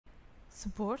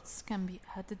Supports can be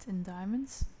added in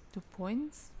diamonds to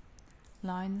points,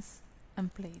 lines,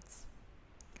 and plates.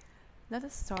 Let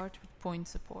us start with point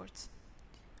supports.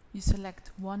 You select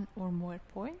one or more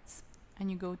points and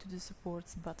you go to the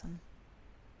Supports button.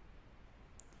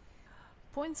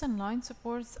 Points and line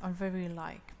supports are very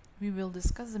alike. We will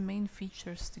discuss the main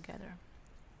features together.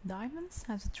 Diamonds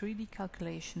has a 3D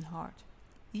calculation heart,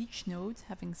 each node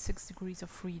having 6 degrees of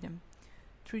freedom,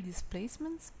 3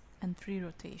 displacements and 3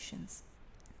 rotations.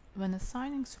 When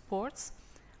assigning supports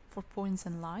for points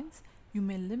and lines, you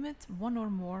may limit one or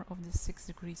more of the 6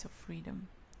 degrees of freedom.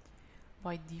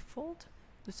 By default,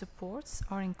 the supports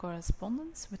are in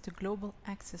correspondence with the global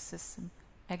axis system,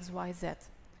 XYZ,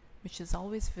 which is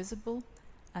always visible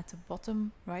at the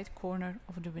bottom right corner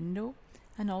of the window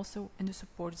and also in the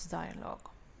supports dialog.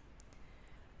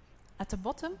 At the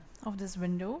bottom of this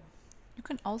window, you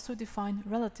can also define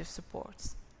relative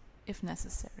supports, if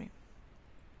necessary.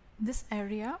 This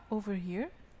area over here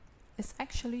is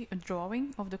actually a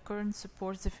drawing of the current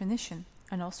supports definition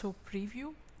and also a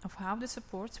preview of how the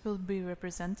supports will be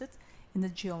represented in the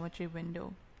geometry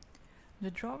window.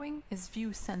 The drawing is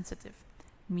view sensitive,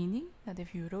 meaning that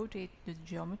if you rotate the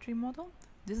geometry model,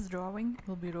 this drawing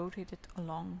will be rotated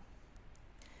along.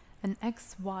 An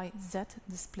X, Y, Z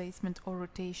displacement or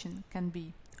rotation can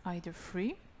be either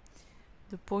free,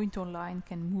 the point or line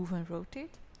can move and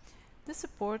rotate. The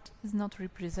support is not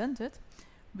represented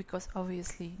because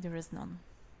obviously there is none.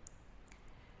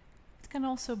 It can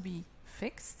also be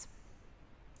fixed,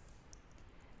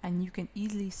 and you can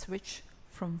easily switch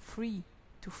from free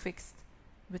to fixed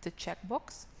with a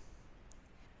checkbox.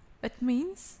 It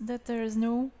means that there is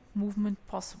no movement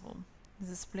possible. The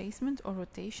displacement or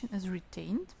rotation is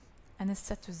retained and is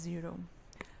set to 0.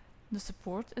 The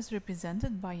support is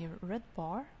represented by a red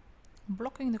bar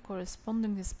blocking the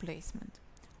corresponding displacement,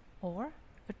 or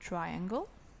a triangle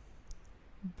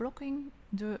blocking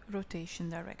the rotation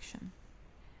direction.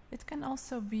 It can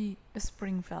also be a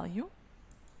spring value.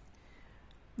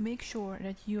 Make sure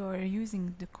that you are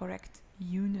using the correct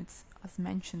units as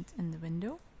mentioned in the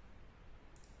window.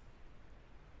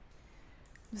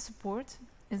 The support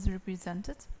is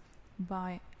represented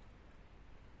by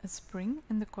a spring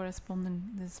in the corresponding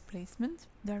displacement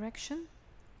direction,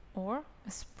 or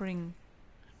a spring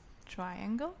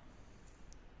triangle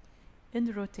in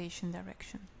the rotation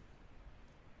direction.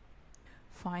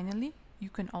 Finally, you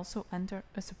can also enter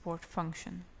a support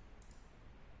function.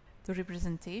 The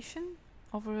representation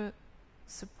of a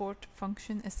support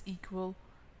function is equal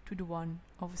to the one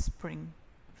of a spring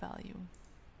value.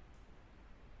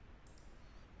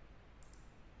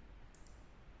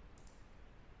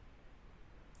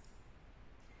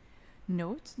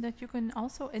 Note that you can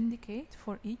also indicate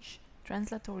for each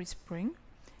translatory spring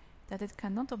that it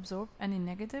cannot absorb any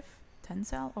negative,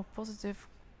 tensile or positive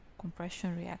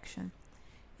compression reaction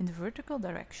in the vertical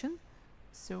direction,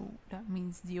 so that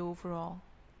means the overall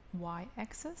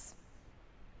y-axis.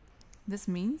 This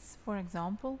means, for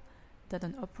example, that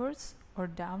an upwards or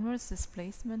downwards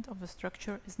displacement of a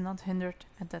structure is not hindered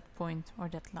at that point or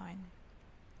that line.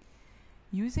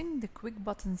 Using the quick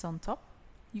buttons on top,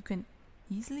 you can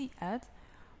easily add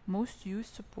most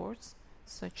used supports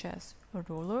such as a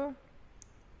roller,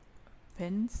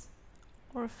 pins,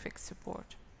 or a fixed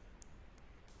support.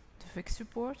 The fixed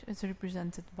support is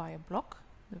represented by a block,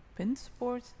 the pin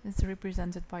support is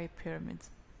represented by a pyramid.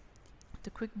 The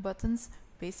quick buttons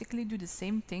basically do the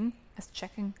same thing as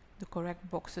checking the correct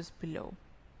boxes below,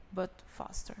 but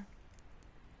faster.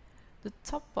 The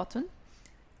top button,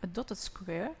 a dotted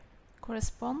square,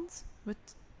 corresponds with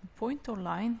the point or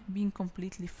line being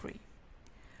completely free.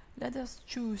 Let us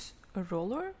choose a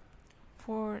roller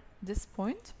for this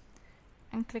point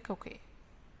and click OK.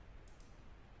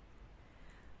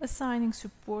 Assigning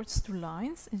supports to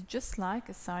lines is just like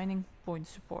assigning point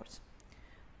supports.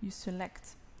 You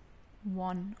select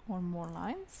one or more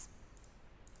lines,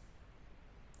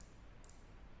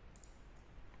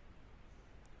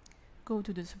 go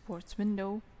to the supports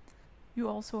window. You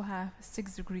also have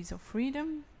 6 degrees of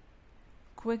freedom,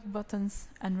 quick buttons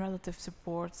and relative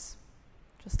supports,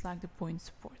 just like the point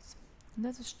supports.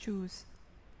 Let us choose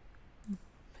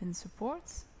pin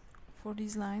supports for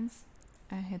these lines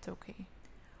and hit OK.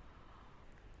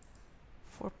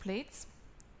 For plates,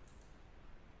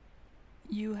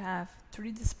 you have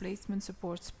 3 displacement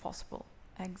supports possible,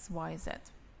 X, Y, Z,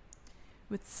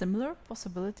 with similar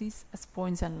possibilities as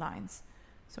points and lines.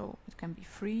 So it can be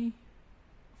free,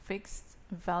 fixed,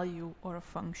 value, or a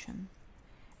function.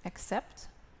 Except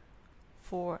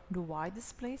for the Y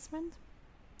displacement,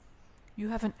 you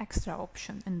have an extra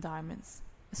option in diamonds,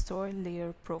 a soil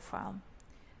layer profile.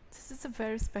 This is a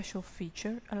very special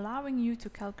feature, allowing you to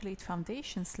calculate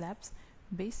foundation slabs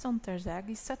based on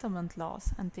Terzaghis settlement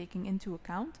laws and taking into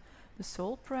account the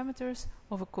sole parameters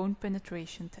of a cone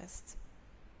penetration test.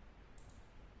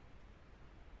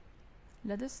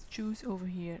 Let us choose over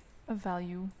here a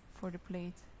value for the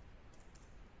plate,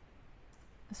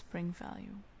 a spring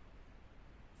value.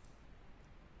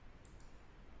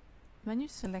 When you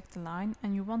select a line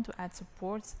and you want to add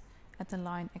supports at the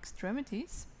line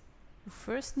extremities, you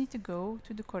first need to go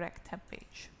to the correct tab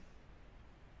page,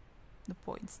 the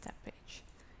points tab page,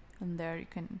 and there you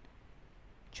can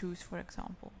choose, for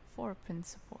example, for a pin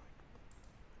support.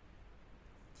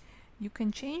 You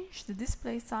can change the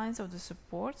display size of the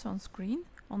supports on screen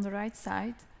on the right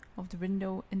side of the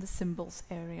window in the symbols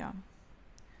area.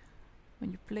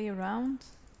 When you play around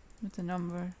with the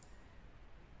number,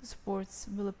 the supports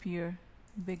will appear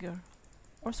bigger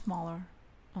or smaller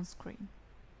on screen.